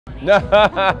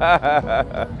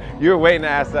No, you were waiting to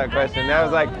ask that question.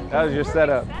 That was your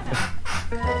setup.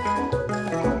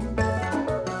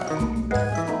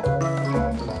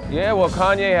 Yeah, well,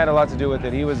 Kanye had a lot to do with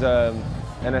it. He was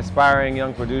an aspiring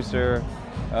young producer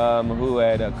who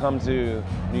had come to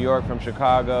New York from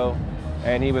Chicago,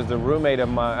 and he was the roommate of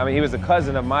he was the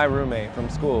cousin of my roommate from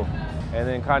school. And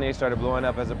then Kanye started blowing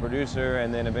up as a producer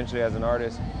and then eventually as an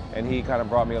artist, and he kind of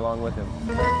brought me along with him.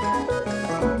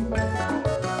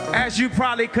 As you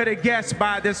probably could have guessed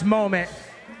by this moment,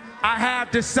 I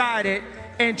have decided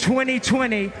in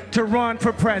 2020 to run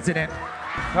for president.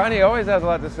 Kanye always has a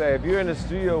lot to say. If you're in the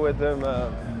studio with him,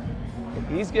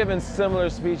 he's given similar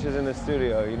speeches in the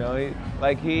studio. You know,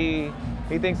 he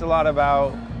thinks a lot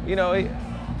about, you know,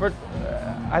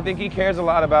 I think he cares a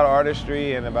lot about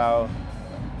artistry and about,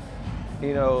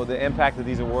 you know, the impact that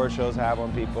these award shows have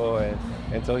on people, and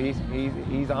so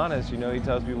he's honest. You know, he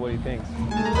tells people what he thinks.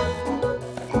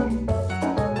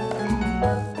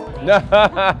 No,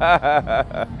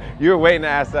 you were waiting to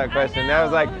ask that question.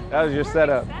 That was your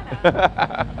setup.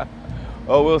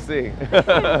 Oh, we'll see.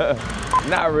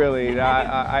 Not really. No,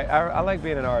 I like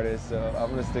being an artist, so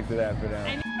I'm gonna stick to that for now.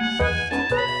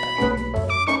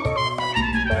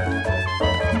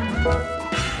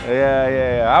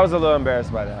 Yeah. I was a little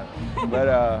embarrassed by that,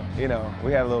 but you know,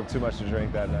 we had a little too much to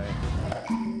drink that night.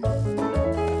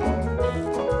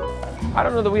 I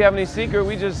don't know that we have any secret.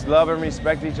 We just love and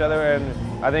respect each other, and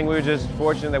I think we were just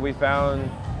fortunate that we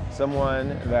found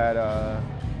someone that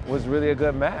was really a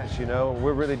good match. You know,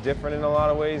 we're really different in a lot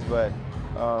of ways, but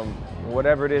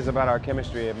whatever it is about our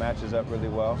chemistry, it matches up really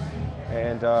well.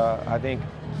 And I think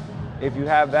if you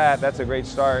have that, that's a great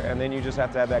start, and then you just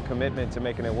have to have that commitment to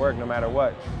making it work no matter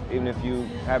what. Even if you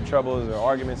have troubles or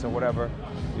arguments or whatever,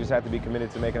 you just have to be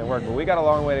committed to making it work. But we got a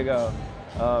long way to go.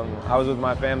 I was with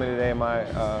my family today.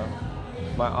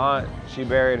 My aunt, she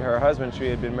buried her husband she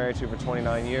had been married to for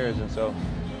 29 years, and so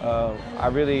I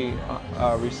really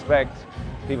respect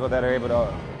people that are able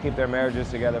to keep their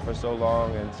marriages together for so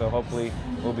long, and so hopefully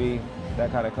we'll be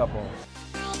that kind of couple.